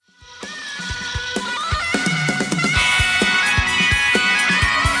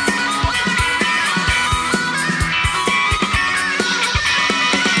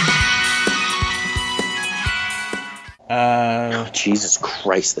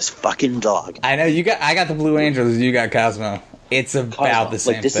Christ, this fucking dog. I know I got the Blue Angels. You got Cosmo. It's about Cosmo, the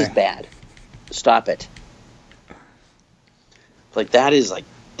same like, this thing. is bad. Stop it. That is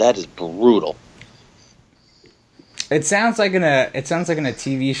brutal. It sounds like in a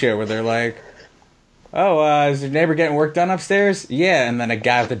TV show where they're like, "Oh, is your neighbor getting work done upstairs?" Yeah, and then a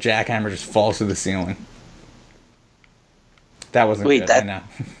guy with a jackhammer just falls through the ceiling. That wasn't good. I know.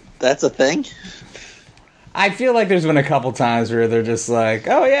 That's a thing? I feel like there's been a couple times where they're just like,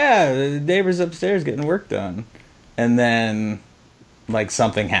 "Oh yeah, the neighbor's upstairs getting work done," and then like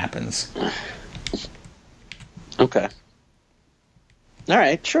something happens. Okay. All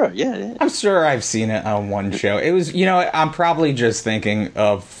right, sure, yeah. I'm sure I've seen it on one show. It was, I'm probably just thinking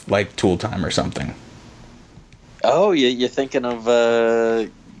of like Tool Time or something. Oh, you're thinking of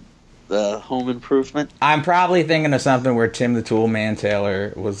the Home Improvement? I'm probably thinking of something where Tim the Tool Man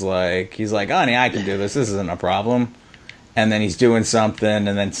Taylor was like, he's like, "Honey, I can do this. This isn't a problem." And then he's doing something,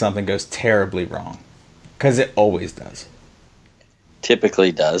 and then something goes terribly wrong. Because it always does.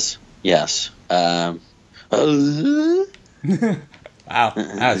 Typically does, yes. Wow,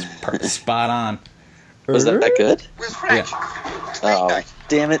 that was spot on. Was that good? With Frank. Yeah. Oh,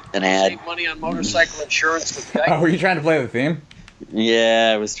 damn it, an ad. Save money on motorcycle insurance with Geico. Oh, were you trying to play the theme?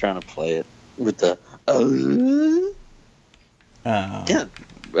 Yeah, I was trying to play it with the.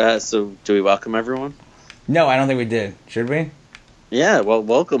 Yeah. So, do we welcome everyone? No, I don't think we did. Should we? Yeah, well,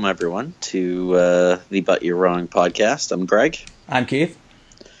 welcome everyone to the But You're Wrong podcast. I'm Greg. I'm Keith.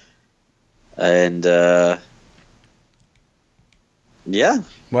 And, yeah.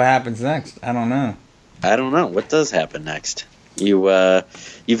 What happens next? I don't know. I don't know. What does happen next? You've got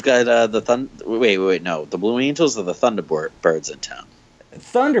no, the Blue Angels or the Thunderbirds in town?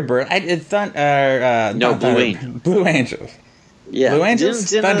 Thunderbird. Blue Angels. Yeah. Blue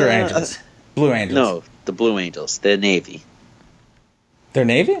Angels? Thunder Angels. Blue Angels. No, the Blue Angels. They're Navy. They're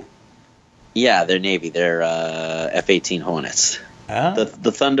Navy? Yeah, they're Navy. They're F-18 Hornets. Oh.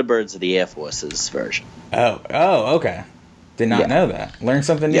 The Thunderbirds are the Air Force's version. Oh, okay. Did not know that. Learn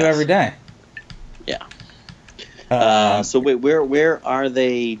something new every day. Yeah. So wait, where are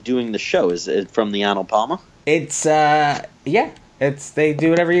they doing the show? Is it from the Arnold Palmer? It's they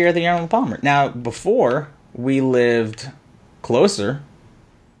do it every year at the Arnold Palmer. Now, before we lived closer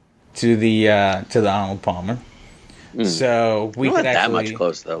to the Arnold Palmer, so we could not actually that much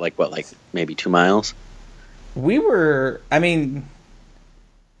closer though. Like maybe 2 miles. We were. I mean,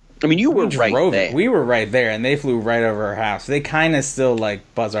 you were right there. We were right there, and they flew right over our house. They kind of still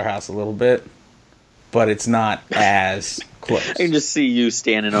like buzz our house a little bit, but it's not as close. I can just see you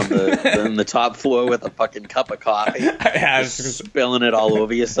standing on the top floor with a fucking cup of coffee, spilling it all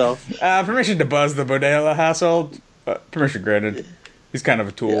over yourself. Permission to buzz the Bodella household. Permission granted. He's kind of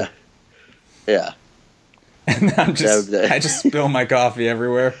a tool. Yeah. And I just spill my coffee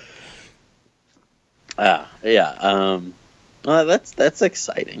everywhere. Yeah. Well, that's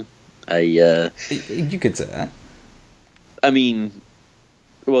exciting. You could say that.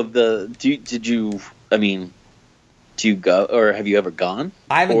 Well, do you go, or have you ever gone?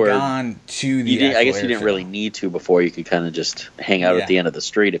 I haven't gone to the. I guess you didn't really need to before. You could kind of just hang out at the end of the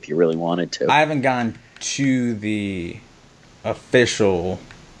street if you really wanted to. I haven't gone to the official,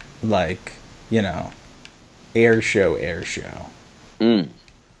 air show. Now,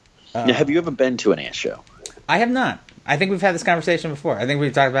 have you ever been to an air show? I have not. I think we've had this conversation before. I think we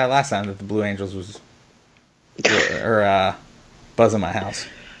talked about it last time that the Blue Angels was buzzing my house.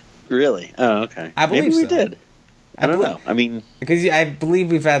 Really? Oh, okay. I believe maybe we so. did. I don't know. Because I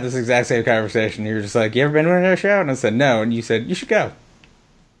believe we've had this exact same conversation. You were just like, "You ever been to an air show?" And I said, "No." And you said, "You should go."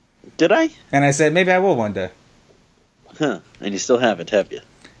 Did I? And I said, "Maybe I will one day." Huh. And you still haven't, have you?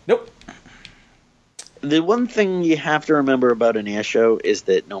 Nope. The one thing you have to remember about an air show is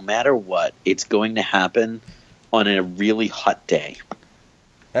that no matter what, it's going to happen on a really hot day.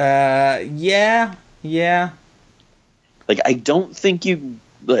 Yeah. I don't think you.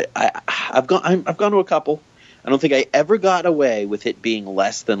 I've gone to a couple. I don't think I ever got away with it being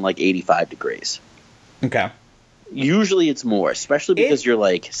less than 85 degrees. Okay. Usually it's more, especially because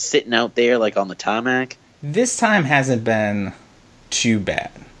you're sitting out there on the tarmac. This time hasn't been too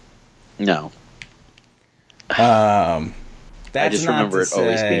bad. No. I just remember it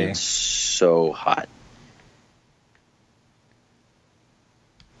always being so hot.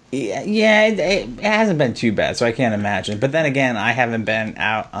 Yeah, it hasn't been too bad, so I can't imagine. But then again, I haven't been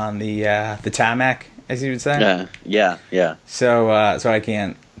out on the tarmac, as you would say. Yeah. So I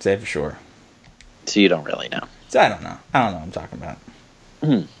can't say for sure. So you don't really know. So I don't know. I don't know what I'm talking about.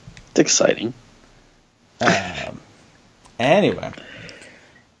 It's exciting. Anyway.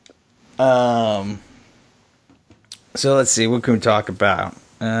 So let's see, what can we talk about?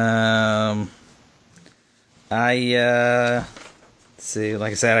 Let's see,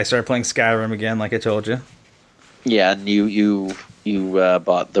 like I said, I started playing Skyrim again, like I told you. Yeah, and you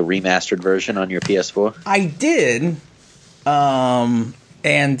bought the remastered version on your PS4. I did, and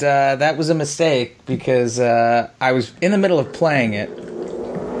that was a mistake because I was in the middle of playing it.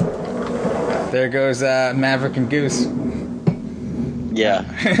 There goes Maverick and Goose. Yeah.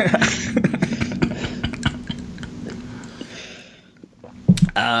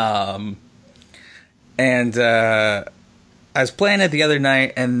 And I was playing it the other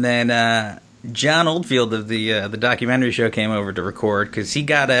night, and then John Oldfield of the documentary show came over to record because he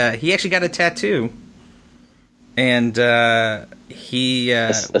actually got a tattoo, and he A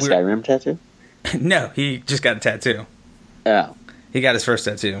Skyrim tattoo? no, he just got a tattoo. Oh. He got his first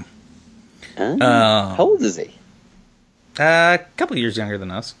tattoo. How old is he? A couple years younger than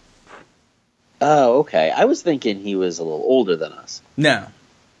us. Oh, okay. I was thinking he was a little older than us. No,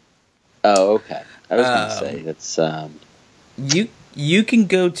 Oh, okay. I was going to say that's. you can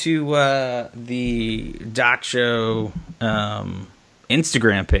go to the Doc Show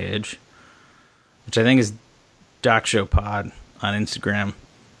Instagram page, which I think is Doc Show Pod on Instagram,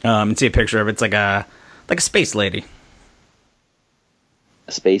 and see a picture of it. It's like a space lady.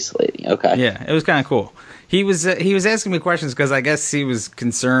 A space lady. Okay. Yeah, it was kind of cool. He was asking me questions because I guess he was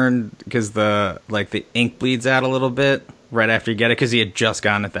concerned because the ink bleeds out a little bit right after you get it because he had just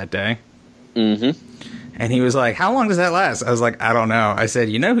gotten it that day. Mm-hmm. And he was like, "How long does that last?" I was like, "I don't know." I said,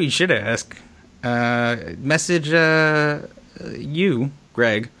 "You know who you should ask? Message you,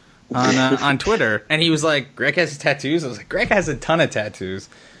 Greg, on Twitter." And he was like, "Greg has tattoos." I was like, "Greg has a ton of tattoos."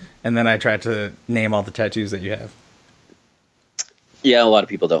 And then I tried to name all the tattoos that you have. Yeah, a lot of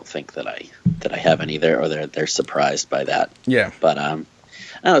people don't think that I have any there, or they're surprised by that. Yeah. But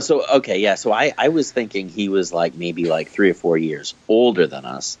oh, so okay, yeah. So I was thinking he was like maybe like 3 or 4 years older than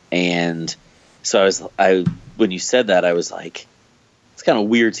us, and so when you said that, I was like, it's kind of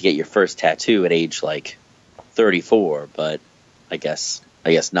weird to get your first tattoo at age like 34, but I guess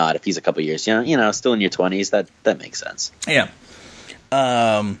not. If he's a couple years, still in your 20s, that makes sense. Yeah.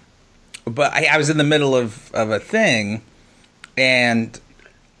 But I was in the middle of a thing, and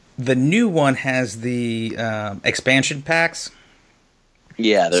the new one has the expansion packs.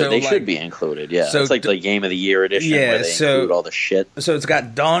 Yeah, they should be included. Yeah, so it's like the Game of the Year edition where they include all the shit. So it's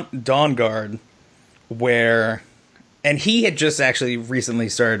got Dawnguard, and he had just actually recently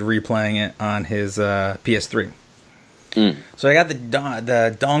started replaying it on his PS3. So I got the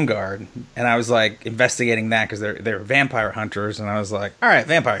Dawnguard, and I was like investigating that because they're vampire hunters, and I was like, all right,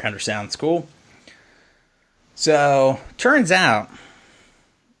 vampire hunter sounds cool. So turns out,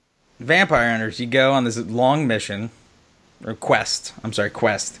 vampire hunters, you go on this long mission. Or quest. I'm sorry,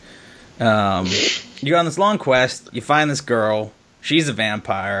 quest. You go on this long quest, you find this girl, she's a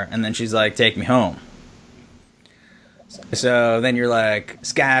vampire, and then she's like, take me home. So then you're like,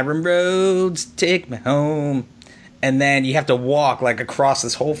 Skyrim roads, take me home. And then you have to walk like across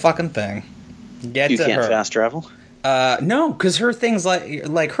this whole fucking thing. Get you to can't her. Fast travel? No, because her thing's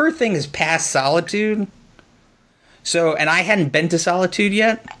like her thing is past Solitude. So, and I hadn't been to Solitude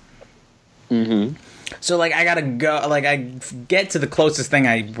yet. Mm-hmm. So, like, I gotta go, like, I get to the closest thing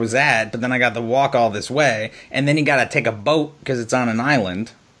I was at, but then I got to walk all this way, and then you gotta take a boat, because it's on an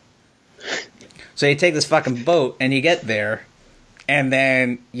island. So you take this fucking boat, and you get there, and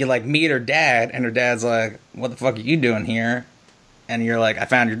then you, like, meet her dad, and her dad's like, what the fuck are you doing here? And you're like, I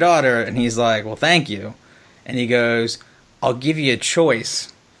found your daughter, and he's like, well, thank you. And he goes, I'll give you a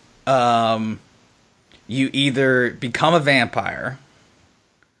choice. You either become a vampire...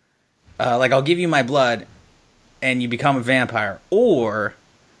 I'll give you my blood, and you become a vampire, or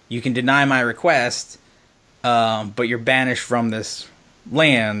you can deny my request, but you're banished from this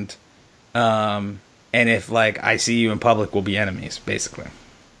land, and if, I see you in public, we'll be enemies, basically.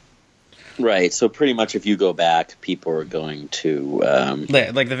 Right, so pretty much if you go back, people are going to...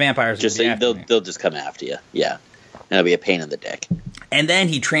 the vampires just will be after me. They'll just come after you, yeah. And it'll be a pain in the dick. And then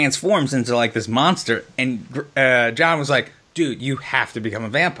he transforms into, this monster, and John was like, dude, you have to become a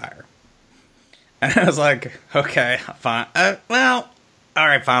vampire. And I was like, okay, fine. Well, all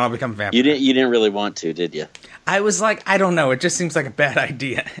right, fine, I'll become a vampire. You didn't really want to, did you? I was like, I don't know. It just seems like a bad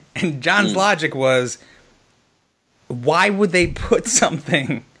idea. And John's logic was, why would they put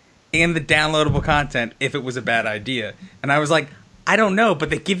something in the downloadable content if it was a bad idea? And I was like, I don't know,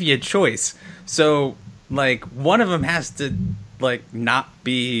 but they give you a choice. So, one of them has to, not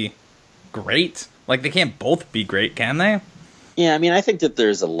be great. They can't both be great, can they? Yeah, I mean, I think that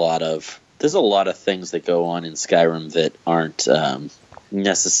there's a lot of things that go on in Skyrim that aren't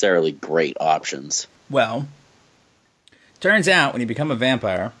necessarily great options. Well, Turns out, when you become a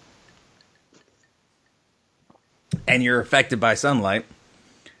vampire and you're affected by sunlight,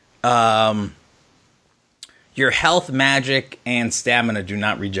 your health, magic, and stamina do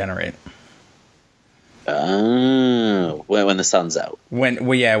not regenerate. Oh, when the sun's out.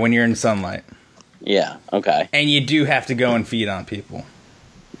 When you're in sunlight. Yeah, okay. And you do have to go and feed on people.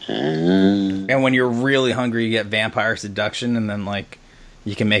 And when you're really hungry, you get vampire seduction, and then, like,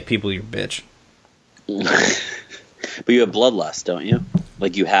 you can make people your bitch. But you have bloodlust, don't you?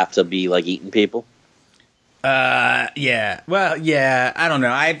 Like, you have to be, like, eating people? Yeah. Well, yeah, I don't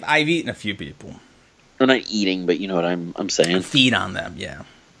know. I've eaten a few people. Or not eating, but you know what I'm saying? Feed on them, yeah.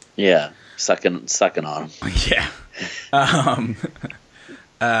 Yeah, sucking on them. Yeah.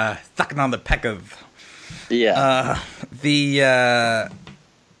 Sucking on the peck of... Yeah.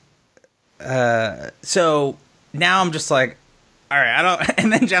 So now I'm just like, all right, I don't.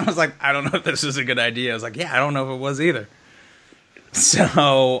 And then John was like, I don't know if this is a good idea. I was like, yeah, I don't know if it was either.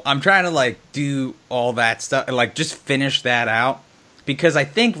 So I'm trying to like do all that stuff, like just finish that out, because I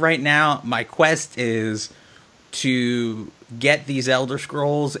think right now my quest is to get these Elder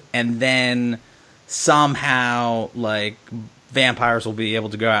Scrolls, and then somehow like vampires will be able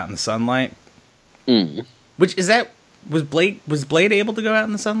to go out in the sunlight. Which is that was Blade able to go out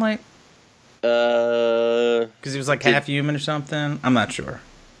in the sunlight? Because he was like half human or something. I'm not sure.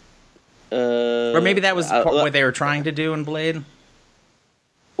 Or maybe that was what they were trying to do in Blade.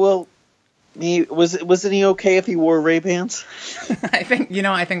 Well, wasn't he okay if he wore Ray-Bans? I think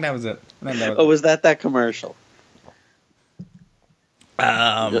that was it. Was that commercial?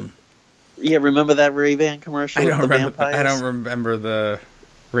 Yeah, remember that Ray-Ban commercial with the vampires? I don't remember the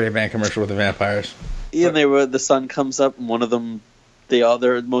Ray-Ban commercial with the vampires. Yeah, and the sun comes up, and one of them,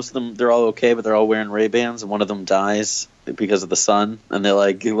 most of them, they're all okay, but they're all wearing Ray-Bans, and one of them dies because of the sun, and they're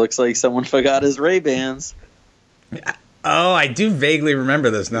like, it looks like someone forgot his Ray-Bans. Oh, I do vaguely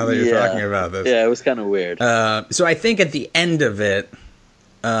remember this now that you're talking about this. Yeah, it was kind of weird. So I think at the end of it,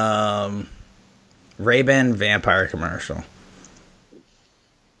 Ray-Ban vampire commercial.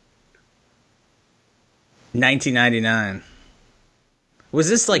 1999. Was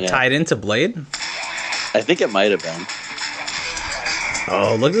this tied into Blade? I think it might have been.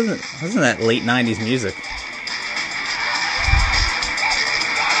 Oh, look at that. Wasn't that late 90s music?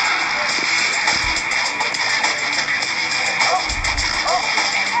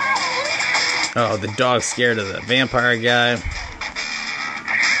 Oh, the dog's scared of the vampire guy.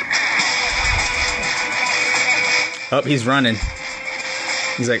 Oh, he's running.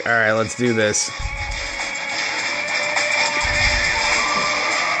 He's like, all right, let's do this.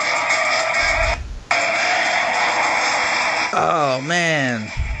 Oh, man.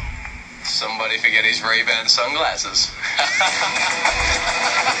 Somebody forget his Ray-Ban sunglasses.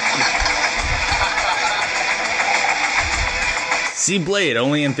 See Blade,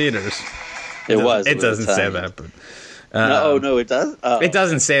 only in theaters. It doesn't say that, but... no, it does? Oh. It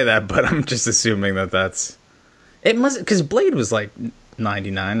doesn't say that, but I'm just assuming that's... It must... Because Blade was,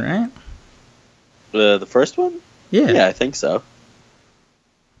 99, right? The first one? Yeah. Yeah, I think so.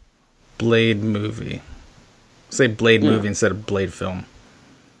 Blade movie. Say Blade movie instead of Blade film.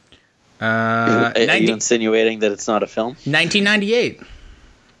 Are you insinuating that it's not a film? 1998.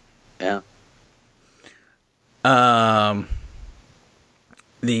 Yeah.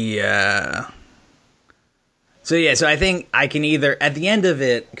 So I think I can either at the end of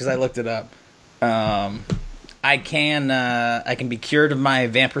it, because I looked it up, I can be cured of my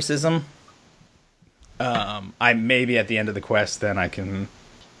vampirism. I maybe at the end of the quest, then I can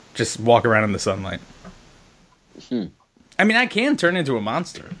just walk around in the sunlight. I mean, I can turn into a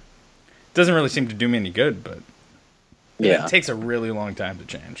monster. Doesn't really seem to do me any good, but it takes a really long time to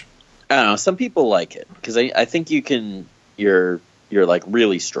change. I don't know. Some people like it because I think you're like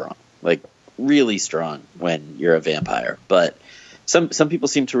really strong when you're a vampire. But some people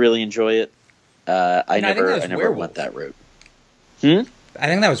seem to really enjoy it. I never went that route. I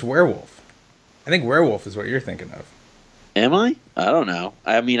think that was werewolf. I think werewolf is what you're thinking of. Am I? I don't know.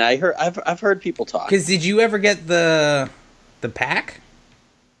 I mean, I've heard people talk. Because did you ever get the pack?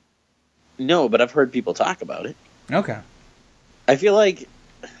 No, but I've heard people talk about it. Okay. I feel like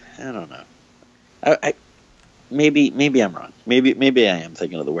I don't know. I maybe I'm wrong. Maybe I am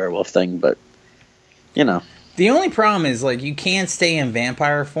thinking of the werewolf thing, but you know. The only problem is you can't stay in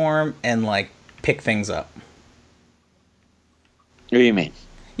vampire form and pick things up. What do you mean?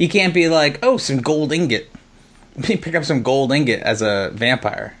 You can't be like, oh, some gold ingot. Pick up some gold ingot as a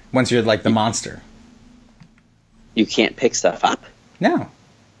vampire once you're the monster. You can't pick stuff up? No.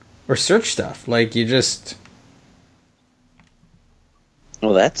 Or search stuff. You just...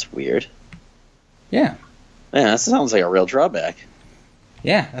 Well, that's weird. Yeah. Yeah, that sounds like a real drawback.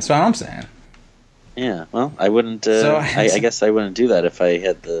 Yeah, that's what I'm saying. Yeah, well, I wouldn't. So I guess I wouldn't do that if I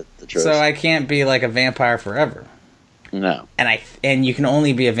had the choice. So I can't be like a vampire forever. No. And you can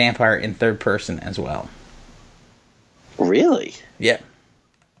only be a vampire in third person as well. Really? Yeah.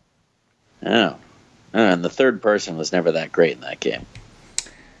 Oh. And the third person was never that great in that game.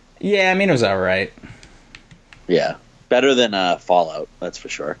 Yeah, I mean, it was alright. Yeah. Better than Fallout, that's for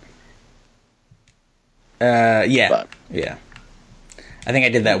sure. Yeah. But, yeah. I think I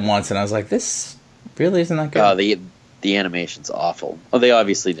did that once, and I was like, this really isn't that good. Oh, the animation's awful. Well, they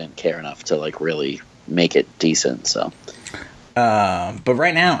obviously didn't care enough to, like, really make it decent, so. But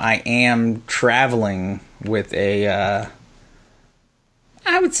right now, I am traveling with a,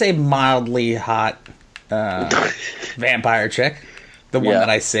 I would say mildly hot vampire chick. The one that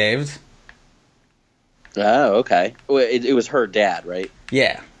I saved. Oh, okay. Well, it was her dad, right?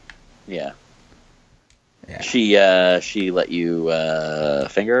 Yeah. Yeah. Yeah. She let you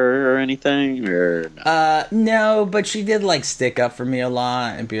finger her or anything, or no? No, but she did like stick up for me a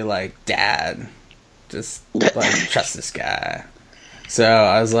lot and be like, "Dad, just like trust this guy." So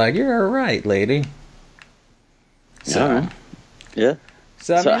I was like, "You're all right, lady." So All right. Yeah.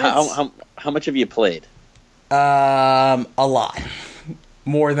 So, I mean, how much have you played? A lot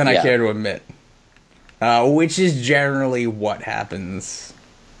more than I care to admit. Which is generally what happens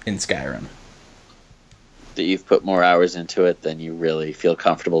in Skyrim. That you've put more hours into it than you really feel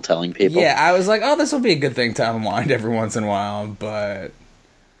comfortable telling people? Yeah, I was like, oh, this will be a good thing to unwind every once in a while, but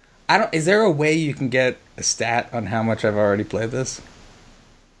I don't. Is there a way you can get a stat on how much I've already played this?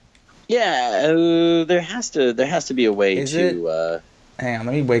 Yeah, there has to be a way to. Hang on,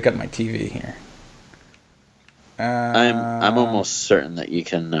 let me wake up my TV here. I'm almost certain that you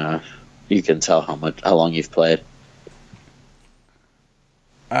can tell how long you've played.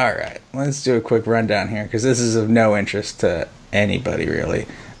 All right, let's do a quick rundown here because this is of no interest to anybody really.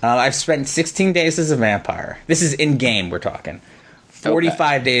 I've spent 16 days as a vampire. This is in game. We're talking.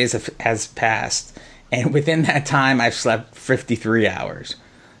 45 days has passed, and within that time, I've slept 53 hours.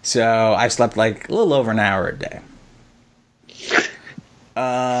 So I've slept like a little over an hour a day.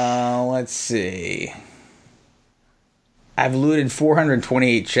 Let's see. I've looted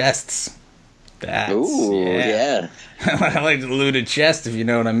 428 chests. Yeah. I like to loot a chest, if you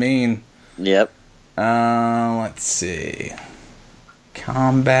know what I mean. Yep. Let's see.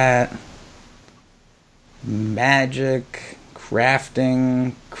 Combat, magic,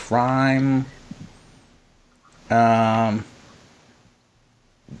 crafting, crime.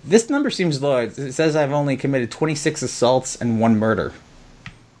 This number seems low. It says I've only committed 26 assaults and 1 murder.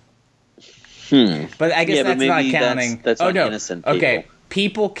 But I guess that's not counting. That's innocent people. Okay,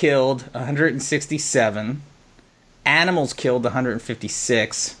 people killed 167. Animals killed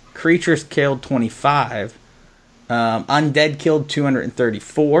 156. Creatures killed 25. Undead killed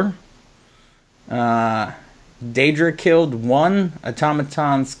 234. Daedra killed 1.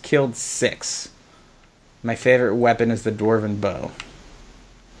 Automatons killed 6. My favorite weapon is the Dwarven bow.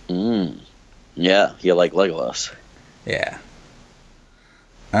 Yeah, you like Legolas. Yeah.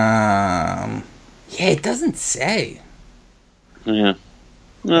 Yeah, it doesn't say. Yeah.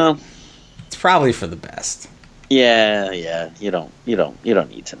 Well, it's probably for the best. Yeah. You don't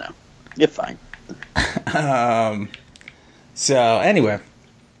need to know. You're fine. So anyway,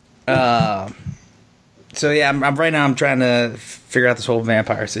 so yeah, I'm right now. I'm trying to figure out this whole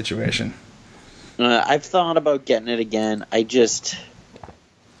vampire situation. I've thought about getting it again. I just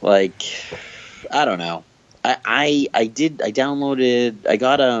I don't know. I downloaded. I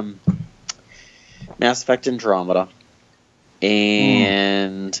got Mass Effect Andromeda,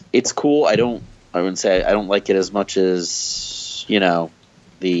 and it's cool. I wouldn't say I don't like it as much as the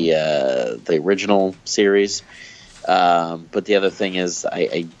original series. But the other thing is,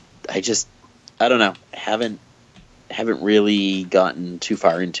 I don't know. Haven't really gotten too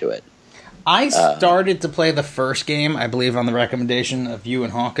far into it. I started to play the first game, I believe, on the recommendation of you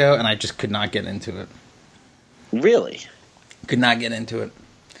and Hawko, and I just could not get into it. Really? Could not get into it.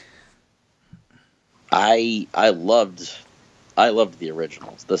 I loved the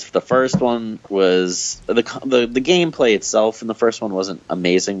originals. The first one was the gameplay itself in the first one wasn't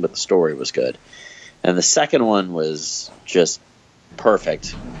amazing, but the story was good. And the second one was just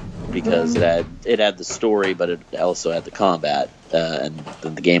perfect because it had the story, but it also had the combat, and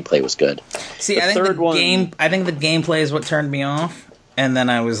the gameplay was good. See, I think the gameplay is what turned me off, and then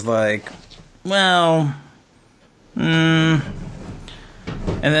I was like, well, and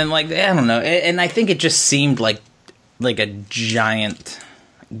then I don't know, and I think it just seemed like a giant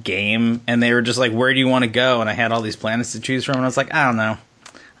game, and they were just like, where do you want to go? And I had all these planets to choose from, and I was like, I don't know,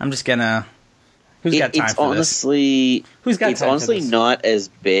 I'm just gonna Who's got time it's for honestly, this? Who's got it's time honestly for this? not as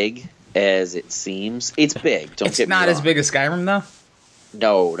big as it seems. It's big. Don't It's get me not wrong. as big as Skyrim, though?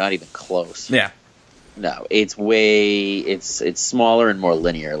 No, not even close. Yeah. No, it's way. It's smaller and more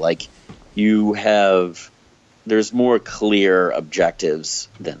linear. Like you have. There's more clear objectives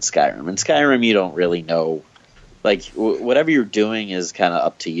than Skyrim. In Skyrim, you don't really know. Like whatever you're doing is kind of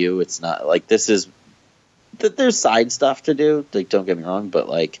up to you. It's not like this is. There's side stuff to do. Like don't get me wrong, but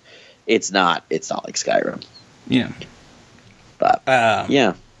like it's not like Skyrim. Yeah. But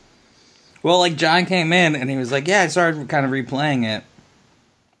yeah. Well, like John came in and he was like, "Yeah, I started kind of replaying it,"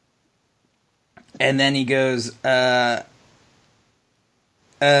 and then he goes, "Never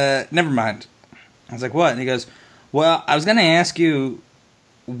mind." I was like, "What?" And he goes, "Well, I was going to ask you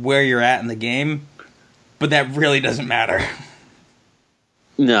where you're at in the game, but that really doesn't matter."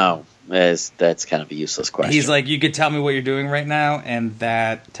 No, that's kind of a useless question. He's like, "You could tell me what you're doing right now, and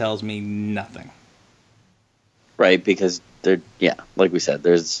that tells me nothing." right, because like we said,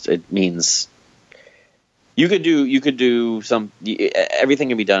 it means you could do some everything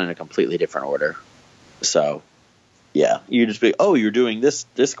can be done in a completely different order. So yeah, you just be, oh, you're doing this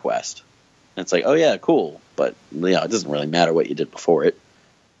quest. And it's like, oh yeah, cool, but it doesn't really matter what you did before it.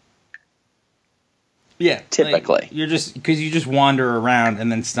 Yeah, typically like, you're just because you just wander around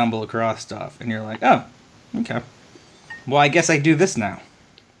and then stumble across stuff, and you're like, oh, okay. Well, I guess I do this now.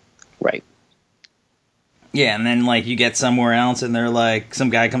 Right. Yeah, and then like you get somewhere else, and they're like, some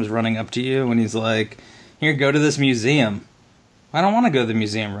guy comes running up to you, and he's like, "Here, go to this museum." I don't want to go to the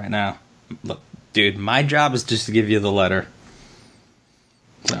museum right now. Look, dude, my job is just to give you the letter.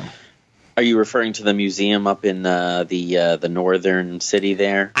 So. Are you referring to the museum up in the northern city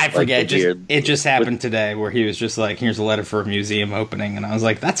there? I forget. Like it just happened today where he was just like, "Here's a letter for a museum opening," and I was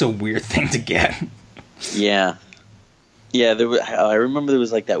like, "That's a weird thing to get." Yeah, yeah. I remember there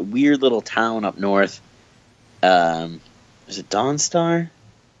was like that weird little town up north. Is it Dawnstar?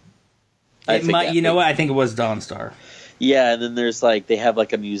 You know what? I think it was Dawnstar. Yeah, and then there's like they have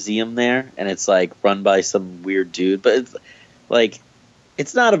like a museum there, and it's like run by some weird dude, but it's like.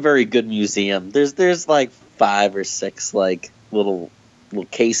 It's not a very good museum. There's like 5 or 6 like little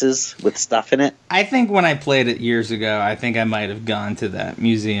cases with stuff in it. I think when I played it years ago, I think I might have gone to that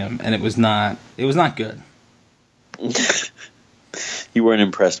museum, and it was not good. You weren't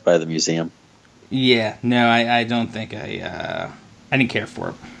impressed by the museum? Yeah, no, I don't think I didn't care for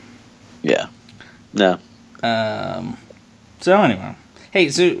it. Yeah, no. So anyway, hey,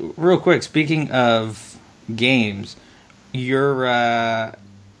 so real quick, speaking of games. We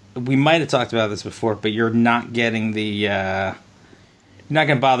might have talked about this before, but you're not getting you're not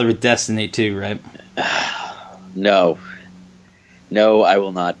going to bother with Destiny 2, right? No, I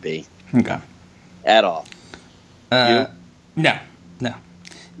will not be. Okay. At all. No.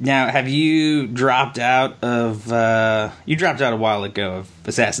 Now, have you dropped out of, you dropped out a while ago of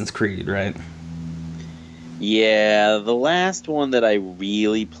Assassin's Creed, right? Yeah, the last one that I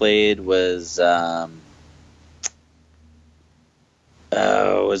really played was,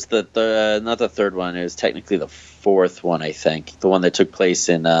 was the not the third one. It was technically the fourth one, I think. The one that took place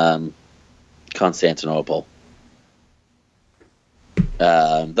in Constantinople.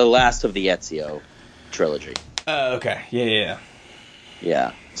 The last of the Ezio trilogy. Okay. Yeah.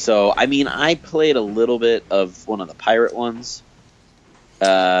 Yeah. So, I mean, I played a little bit of one of the pirate ones.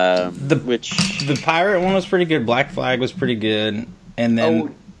 The pirate one was pretty good. Black Flag was pretty good, and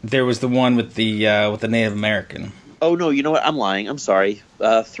then there was the one with the Native American. Oh no, you know what? I'm lying. I'm sorry.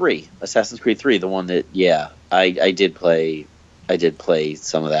 3, Assassin's Creed 3, the one that I did play. I did play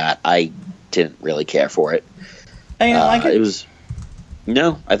some of that. I didn't really care for it. I didn't like it.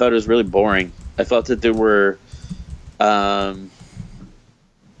 I thought it was really boring. I thought that there were. It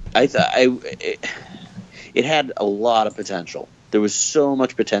had a lot of potential. There was so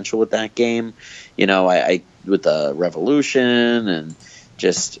much potential with that game. You know, I with the Revolution and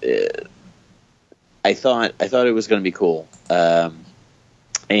just. I thought it was going to be cool, and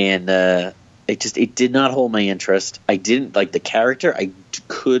it did not hold my interest. I didn't like the character. I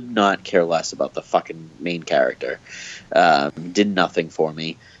could not care less about the fucking main character. Did nothing for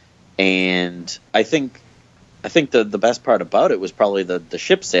me, and I think the best part about it was probably the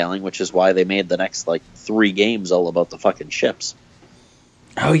ship sailing, which is why they made the next like 3 games all about the fucking ships.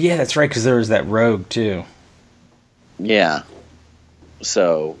 Oh yeah, that's right, because there was that rogue too. Yeah.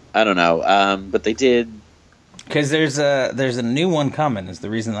 So I don't know, but they did because there's a new one coming. Is the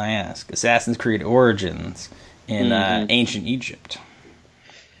reason I ask. Assassin's Creed Origins in ancient Egypt.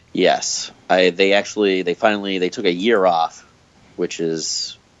 Yes, they finally took a year off, which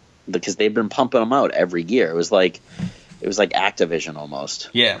is because they've been pumping them out every year. It was like Activision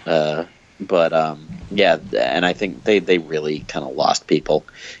almost. Yeah. But yeah, and I think they really kind of lost people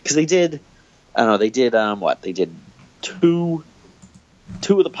because they did. I don't know. They did what? They did two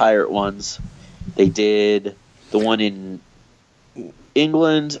of the pirate ones. They did the one in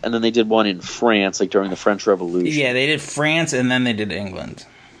England, and then they did one in France, like during the French Revolution. Yeah, they did France, and then they did England.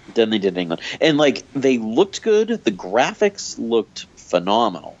 Then they did England, and like they looked good. The graphics looked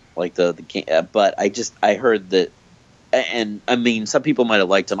phenomenal. Like but I heard that, and I mean, some people might have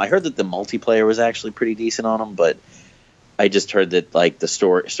liked them. I heard that the multiplayer was actually pretty decent on them, but I just heard that like the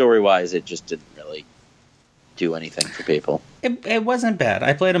story wise, it just didn't really do anything for people. It wasn't bad.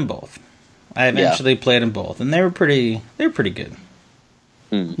 I played them both. I eventually played them both, and they were pretty good.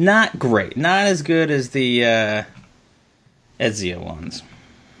 Not great. Not as good as the Ezio ones.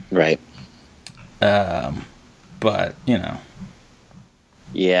 Right. But, you know.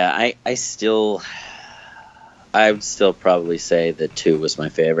 Yeah, I would still probably say that 2 was my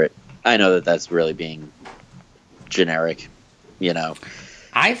favorite. I know that that's really being generic, you know.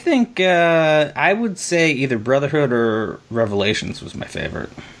 I think I would say either Brotherhood or Revelations was my favorite.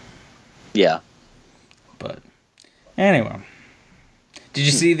 Yeah. But, anyway. Did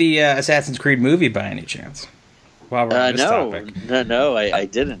you see the Assassin's Creed movie by any chance? While we're on this topic. No, I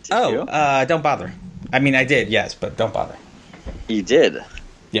didn't. Did you? Don't bother. I mean, I did, yes, but don't bother. You did?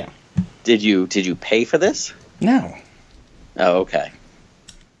 Yeah. Did you pay for this? No. Oh, okay.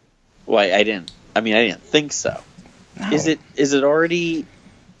 Why I didn't think so. No. Is it already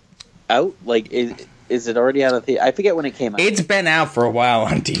out? Like is it already out of the? I forget when it came out. It's been out for a while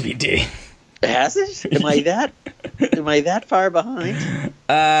on DVD. Has it? Am I that far behind?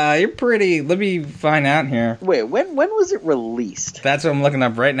 You're pretty. Let me find out here. Wait, when was it released? That's what I'm looking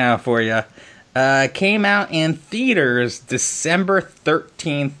up right now for you. Came out in theaters December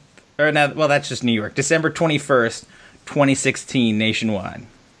 13th. Or no, well, that's just New York. December 21st, 2016, nationwide.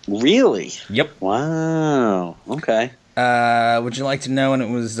 Really? Yep. Wow. Okay. Would you like to know when it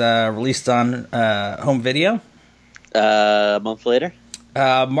was released on home video? A month later?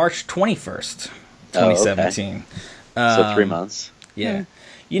 March 21st, 2017. Oh, okay. So 3 months. Yeah.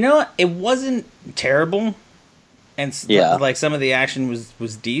 You know what? It wasn't terrible. And like some of the action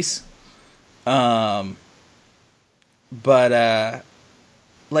was decent. But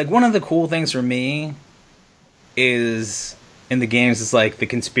like one of the cool things for me is in the games is like the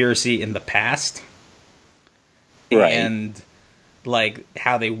conspiracy in the past. Right. And like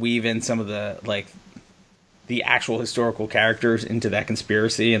how they weave in some of the like the actual historical characters into that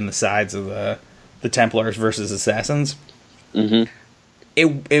conspiracy and the sides of the Templars versus Assassins. Mm-hmm.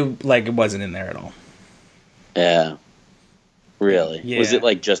 It wasn't in there at all. Yeah. Really? Yeah. Was it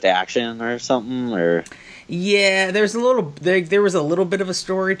like just action or something, or? Yeah, there was a little bit of a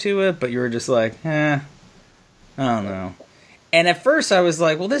story to it, but you were just like, I don't know. And at first I was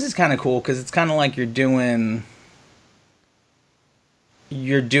like, well, this is kind of cool because it's kind of like you're doing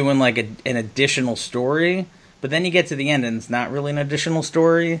like an additional story, but then you get to the end and it's not really an additional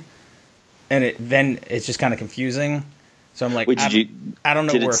story, and then it's just kind of confusing. So I'm like, wait, I don't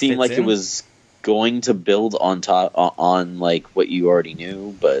know. Did where it seem like it was going to build on like what you already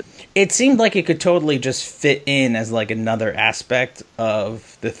knew, but it seemed like it could totally just fit in as like another aspect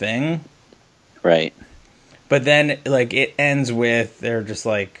of the thing, right? But then like it ends with they're just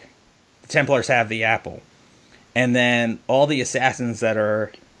like the Templars have the apple, and then all the assassins that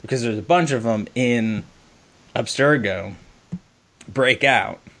are, because there's a bunch of them in Abstergo, break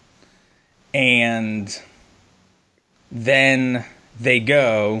out, and then they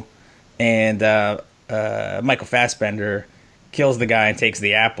go. And Michael Fassbender kills the guy and takes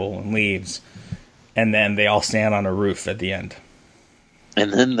the apple and leaves. And then they all stand on a roof at the end.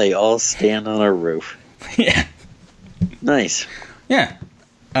 And then they all stand on a roof. Yeah. Nice. Yeah.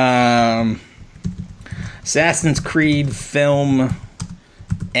 Assassin's Creed film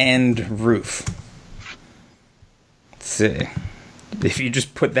and roof. Let's see. If you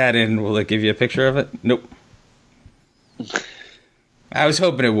just put that in, will it give you a picture of it? Nope. I was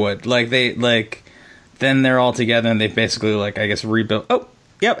hoping it would. Then they're all together and they basically, like, I guess, rebuilt. Oh,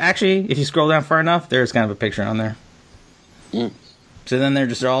 yep, actually, if you scroll down far enough, there's kind of a picture on there. Mm. So then they're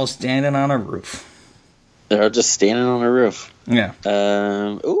just all standing on a roof. They're all just standing on a roof. Yeah.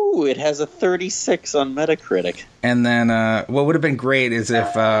 It has a 36 on Metacritic. And then what would have been great is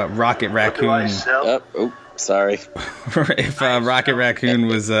if Rocket Raccoon... Sorry. If Rocket Raccoon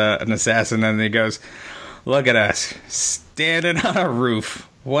was an assassin and he goes, look at us, standing on a roof.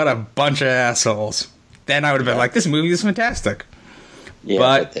 What a bunch of assholes. Then I would have been like, this movie is fantastic. Yeah,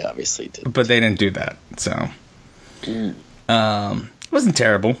 but they obviously did. But they didn't do that, so... It wasn't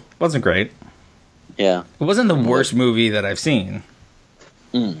terrible. Wasn't great. Yeah. It wasn't the worst movie that I've seen.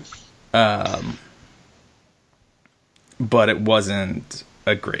 But it wasn't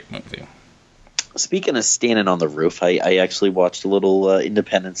a great movie. Speaking of standing on the roof, I actually watched a little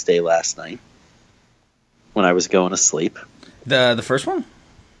Independence Day last night when I was going to sleep. The first one?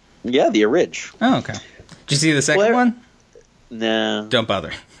 Yeah, the orig. Oh, okay. Did you see the second one? No. Don't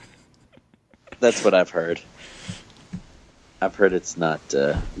bother. That's what I've heard. I've heard it's not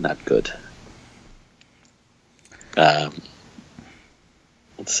good. Let's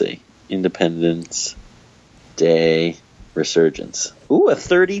see. Independence Day Resurgence. Ooh, a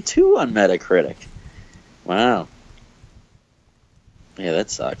 32 on Metacritic. Wow. Yeah, that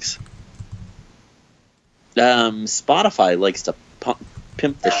sucks. Spotify likes to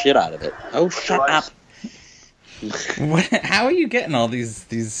pimp the shit out of it. Oh, shut up. What, how are you getting all these?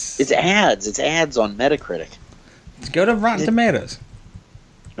 It's ads. It's ads on Metacritic. Go to Rotten Tomatoes.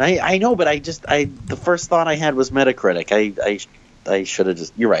 I know, but the first thought I had was Metacritic. I should have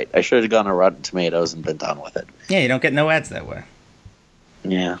just. You're right. I should have gone to Rotten Tomatoes and been done with it. Yeah, you don't get no ads that way.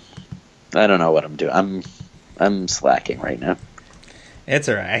 Yeah, I don't know what I'm doing. I'm slacking right now. It's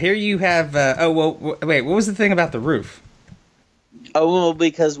all right. I hear you have. Wait. What was the thing about the roof? Oh, well,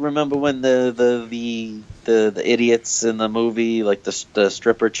 because remember when the idiots in the movie, like the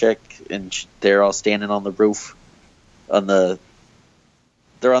stripper chick, and they're all standing on the roof,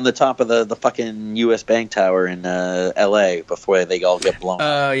 they're on the top of the fucking U.S. Bank Tower in L.A. before they all get blown.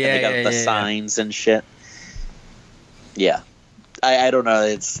 Oh yeah, and they got the signs and shit. Yeah, I don't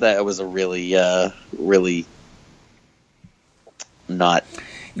know. That was a really not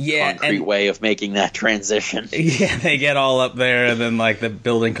concrete way of making that transition. Yeah, they get all up there and then like the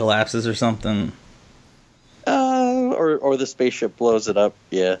building collapses or something. Or the spaceship blows it up.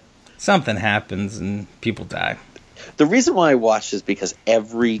 Yeah, something happens and people die. The reason why I watched is because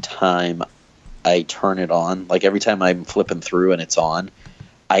every time I turn it on, like every time I'm flipping through and it's on,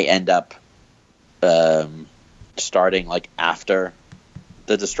 I end up starting like after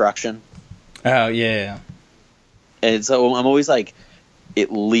the destruction. Oh, yeah. And so I'm always like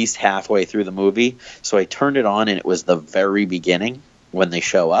at least halfway through the movie. So I turned it on and it was the very beginning when they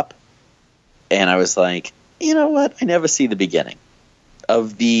show up. And I was like, you know what? I never see the beginning.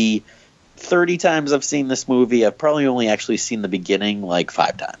 Of the 30 times I've seen this movie, I've probably only actually seen the beginning like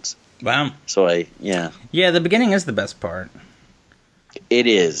 5 times. Wow. So Yeah, the beginning is the best part. It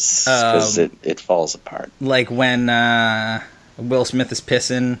is, because it falls apart. Like when Will Smith is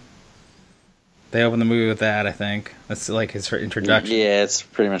pissing. They open the movie with that, I think. That's like his introduction. Yeah, it's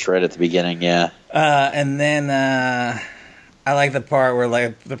pretty much right at the beginning, yeah. And then I like the part where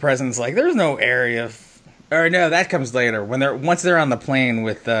like the president's like, there's no area... Or no, that comes later. Once they're on the plane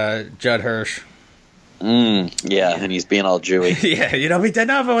with Judd Hirsch. Yeah, and he's being all Jewy. Yeah, we'd dead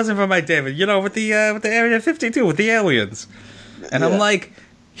now if it wasn't for my David. With the Area 52, with the aliens. And I'm like,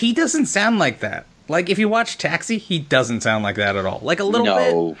 he doesn't sound like that. Like if you watch Taxi, he doesn't sound like that at all. Like a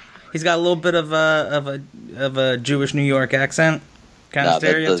little bit. He's got a little bit of a Jewish New York accent kind of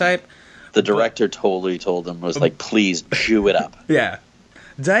stereotype. The director totally told him, was like, please Jew it up. Yeah,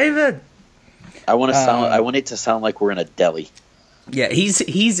 David. I want it to sound like we're in a deli. Yeah,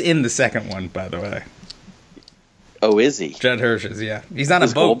 he's in the second one, by the way. Oh, is he? Judd Hirsch is, yeah. He's on a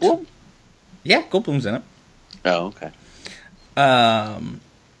boat. Goldblum? Yeah, Goldblum's in it. Oh, okay.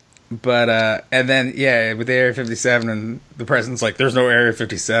 But and then with the Area 57, and the president's like, "There's no Area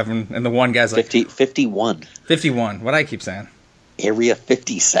 57," and the one guy's like, 51. 51. What I keep saying. Area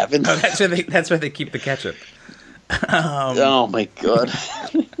 57. Oh, that's where they keep the ketchup. Oh my god.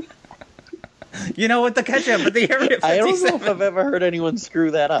 You know what, the ketchup at the Area 57. I don't know if I've ever heard anyone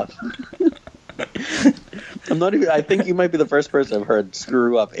screw that up. I think you might be the first person I've heard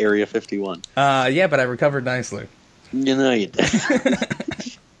screw up Area 51. Yeah, but I recovered nicely. You know you did.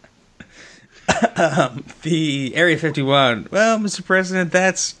 The Area 51, well, Mr. President,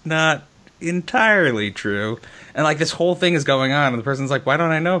 that's not entirely true. And like this whole thing is going on, and the person's like, why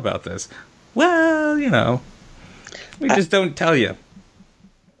don't I know about this? Well, we just don't tell you.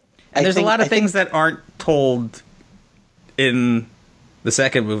 And there's a lot of things that aren't told in the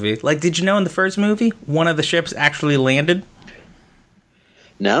second movie. Like, did you know in the first movie, one of the ships actually landed?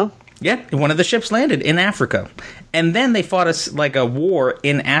 No? Yeah, one of the ships landed in Africa. And then they fought a war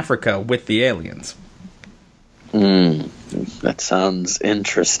in Africa with the aliens. That sounds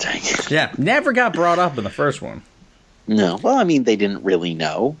interesting. Yeah, never got brought up in the first one. No. Well, I mean, they didn't really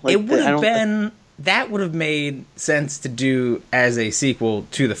know. Like, it would have been... That would have made sense to do as a sequel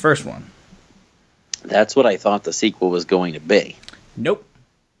to the first one. That's what I thought the sequel was going to be. Nope.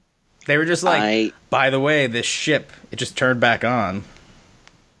 They were just like, by the way, this ship, it just turned back on.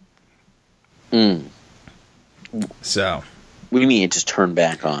 So. What do you mean it just turned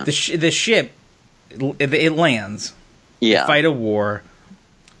back on? The ship, it lands. Yeah. They fight a war.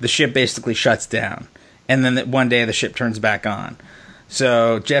 The ship basically shuts down. And then one day the ship turns back on.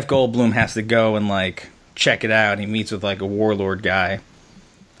 So Jeff Goldblum has to go and, like, check it out. He meets with, like, a warlord guy.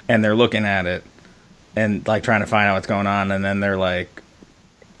 And they're looking at it. And, like, trying to find out what's going on. And then they're like,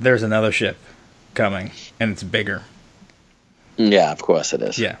 there's another ship coming. And it's bigger. Yeah, of course it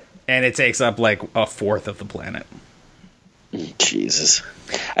is. Yeah. And it takes up, like, a fourth of the planet. Jesus.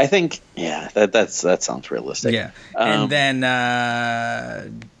 I think, yeah, that sounds realistic. Yeah. And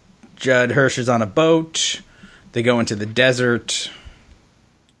then Judd Hirsch is on a boat. They go into the desert.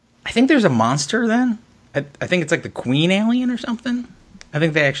 I think there's a monster then. I think it's like the queen alien or something. I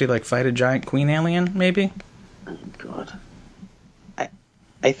think they actually like fight a giant queen alien, maybe. Oh, God. I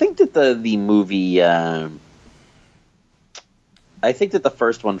think that the movie... I think that the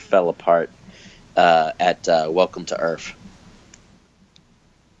first one fell apart at Welcome to Earth.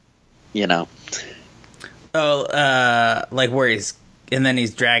 You know? Oh, like where he's... And then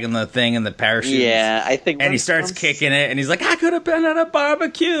he's dragging the thing in the parachute. Yeah, I think... And he starts kicking it, and he's like, I could have been at a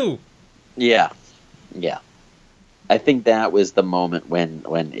barbecue! Yeah. Yeah. I think that was the moment when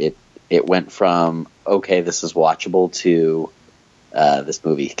it went from, okay, this is watchable, to this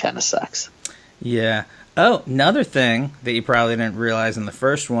movie kind of sucks. Yeah. Oh, another thing that you probably didn't realize in the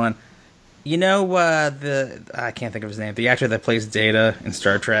first one, you know, I can't think of his name, the actor that plays Data in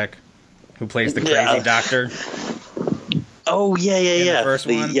Star Trek, who plays the crazy doctor. Oh, yeah. The first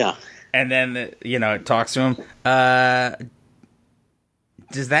one? Yeah. And then, it talks to him.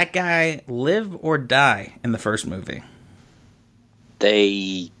 Does that guy live or die in the first movie?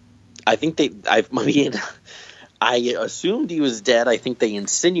 I assumed he was dead. I think they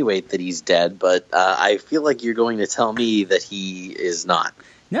insinuate that he's dead, but I feel like you're going to tell me that he is not.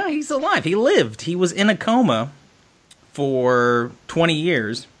 No, he's alive. He lived. He was in a coma for 20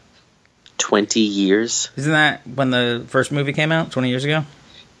 years. 20 years? Isn't that when the first movie came out, 20 years ago?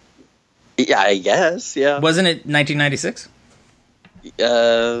 Yeah, I guess, yeah. Wasn't it 1996?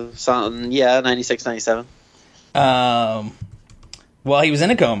 96, 97. Well, he was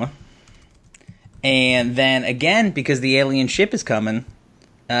in a coma. And then, again, because the alien ship is coming,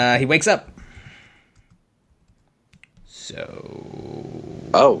 he wakes up.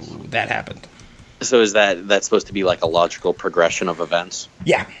 So... that happened. So is that's supposed to be like a logical progression of events?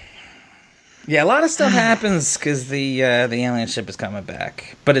 Yeah. Yeah, a lot of stuff happens because the alien ship is coming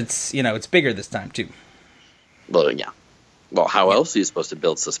back. But it's, it's bigger this time, too. Well, yeah. Well, how else are you supposed to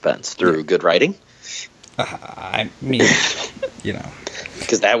build suspense? Through good writing? I mean,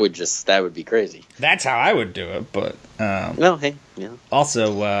 Because that would be crazy. That's how I would do it, but... well, hey, yeah.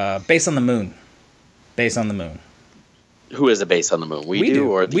 Also, Base on the Moon. Base on the Moon. Who is a base on the moon? We do,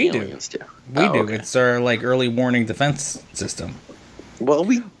 or the aliens do? We do. Okay. It's our, early warning defense system. Well,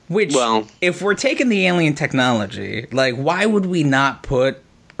 if we're taking the alien technology, why would we not put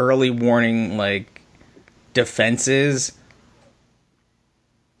early warning, defenses,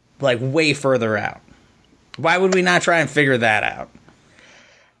 way further out? Why would we not try and figure that out?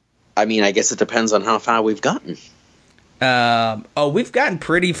 I mean, I guess it depends on how far we've gotten. We've gotten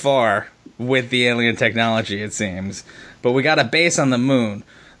pretty far with the alien technology, it seems. But we got a base on the moon.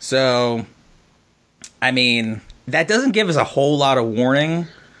 So, I mean, that doesn't give us a whole lot of warning.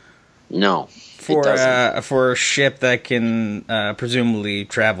 No. For a ship that can presumably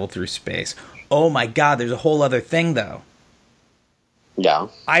travel through space. Oh my god, there's a whole other thing, though. Yeah.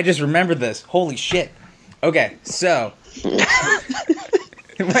 I just remembered this. Holy shit. Okay, so...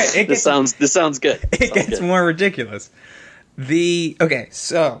 This sounds good. It gets more ridiculous. The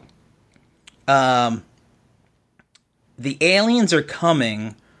aliens are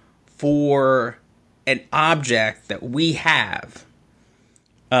coming for an object that we have.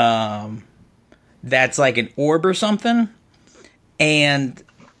 That's like an orb or something. And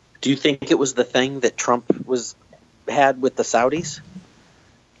do you think it was the thing that Trump had with the Saudis?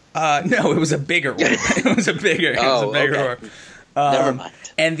 No, it was a bigger orb. It was a bigger orb. Never mind.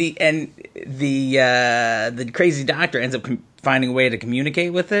 And the crazy doctor ends up finding a way to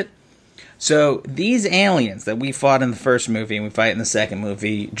communicate with it. So these aliens that we fought in the first movie and we fight in the second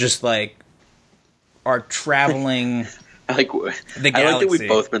movie, just are traveling the galaxy. I like that we've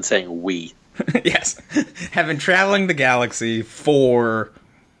both been saying we. Yes, have been traveling the galaxy for,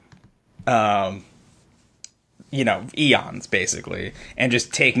 eons basically, and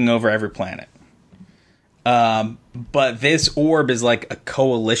just taking over every planet. But this orb is like a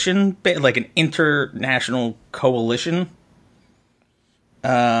coalition, like an international coalition.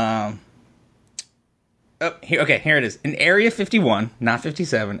 Here it is. In Area 51, not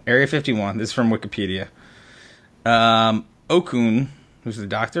 57, Area 51, this is from Wikipedia. Okun, who's the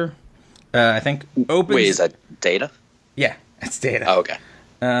doctor, I think, opens... Wait, is that Data? Yeah, it's Data. Oh, okay.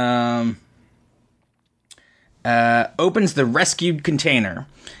 Opens the rescued container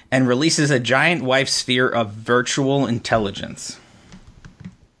and releases a giant wife sphere of virtual intelligence.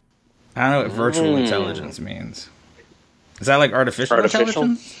 I don't know what virtual intelligence means. Is that like artificial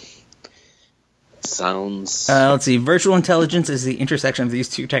intelligence? Sounds... let's see. Virtual intelligence is the intersection of these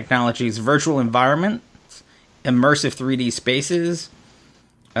two technologies. Virtual environments, immersive 3D spaces,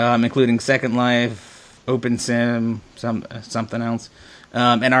 including Second Life, OpenSim, something else,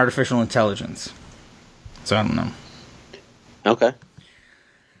 and artificial intelligence. So I don't know. Okay.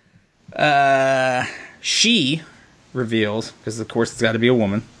 She reveals, because of course it's got to be a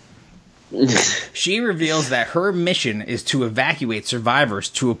woman, she reveals that her mission is to evacuate survivors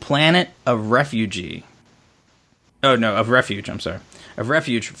to a planet of refuge. Of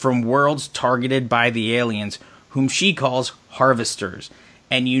refuge from worlds targeted by the aliens, whom she calls harvesters,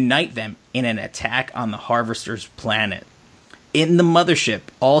 and unite them in an attack on the harvesters' planet. In the mothership,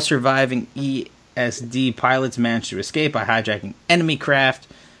 all surviving ESD pilots manage to escape by hijacking enemy craft.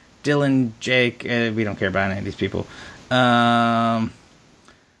 Dylan, Jake, we don't care about any of these people.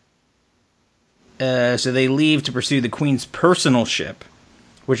 So they leave to pursue the Queen's personal ship,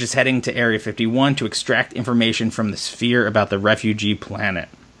 which is heading to Area 51 to extract information from the sphere about the refugee planet.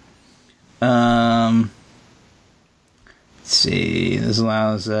 Let's see. This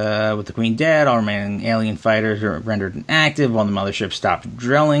allows, with the Queen dead, all remaining alien fighters are rendered inactive while the mothership stops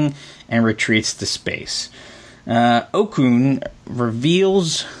drilling and retreats to space. Okun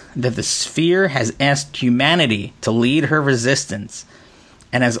reveals that the sphere has asked humanity to lead her resistance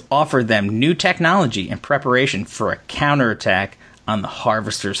and has offered them new technology in preparation for a counterattack on the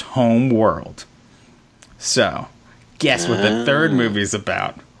Harvester's home world. So, guess what the third movie's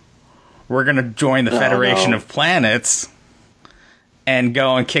about? We're going to join the Federation of Planets and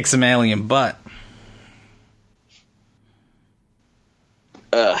go and kick some alien butt.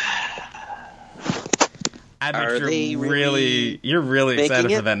 I bet you're really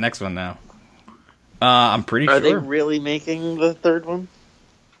excited for that next one now. I'm pretty sure. Are they really making the third one?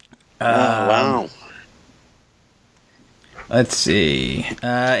 Wow. Let's see.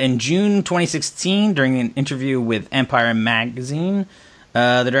 In June 2016, during an interview with Empire Magazine,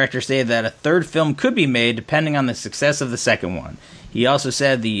 the director stated that a third film could be made depending on the success of the second one. He also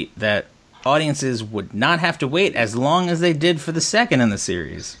said that audiences would not have to wait as long as they did for the second in the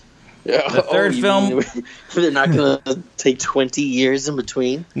series. The third film... They're not going to take 20 years in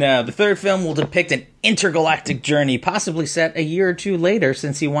between? No, the third film will depict an intergalactic journey, possibly set a year or two later,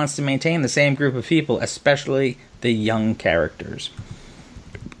 since he wants to maintain the same group of people, especially the young characters.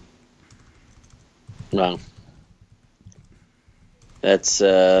 Wow. That's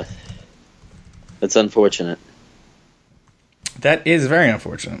unfortunate. That is very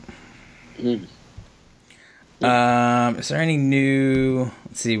unfortunate. Is there any new...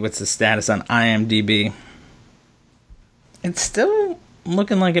 Let's see, what's the status on IMDb? It's still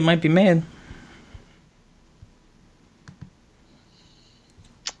looking like it might be made.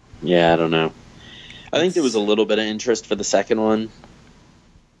 Yeah, I don't know. I think there was a little bit of interest for the second one.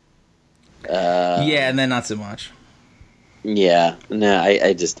 Yeah, and then not so much. Yeah, no,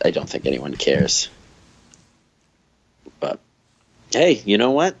 I don't think anyone cares. But, hey, you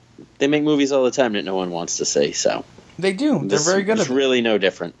know what? They make movies all the time that no one wants to see, so... They do. They're very good at it. It's really no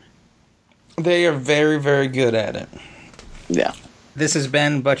different. They are very, very good at it. Yeah. This has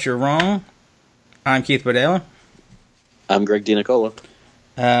been But You're Wrong. I'm Keith Bodela. I'm Greg DiNicola.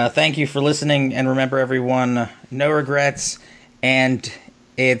 Thank you for listening, and remember, everyone, no regrets, and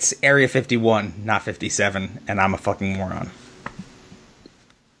it's Area 51, not 57, and I'm a fucking moron.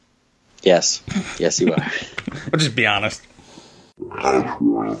 Yes. Yes, you are. We'll just be honest.